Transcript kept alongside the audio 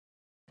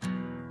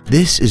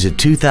This is a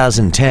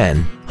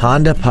 2010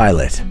 Honda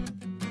Pilot.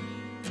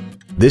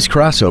 This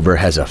crossover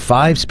has a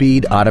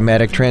 5-speed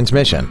automatic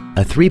transmission,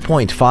 a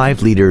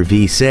 3.5-liter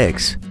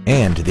V6,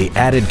 and the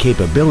added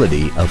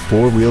capability of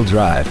 4-wheel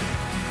drive.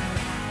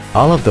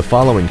 All of the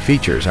following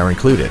features are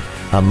included: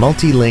 a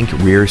multi-link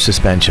rear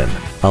suspension,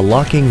 a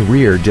locking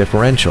rear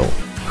differential,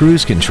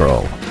 cruise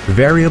control,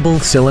 variable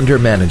cylinder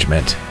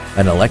management,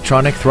 an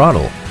electronic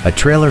throttle, a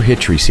trailer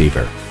hitch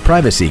receiver,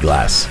 privacy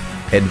glass,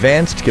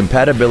 advanced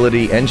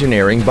compatibility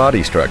engineering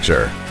body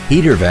structure,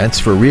 heater vents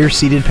for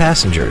rear-seated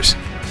passengers,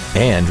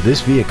 and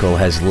this vehicle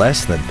has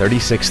less than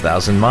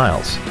 36,000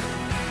 miles.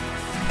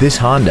 This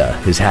Honda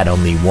has had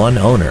only one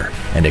owner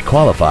and it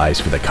qualifies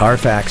for the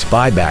Carfax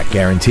buyback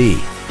guarantee.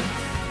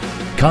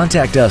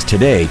 Contact us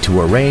today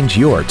to arrange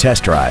your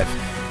test drive.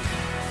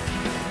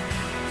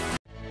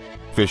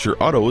 Fisher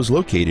Auto is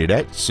located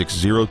at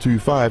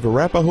 6025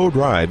 Arapahoe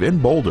Drive in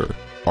Boulder.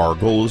 Our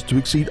goal is to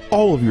exceed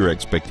all of your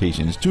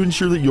expectations to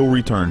ensure that you'll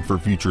return for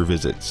future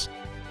visits.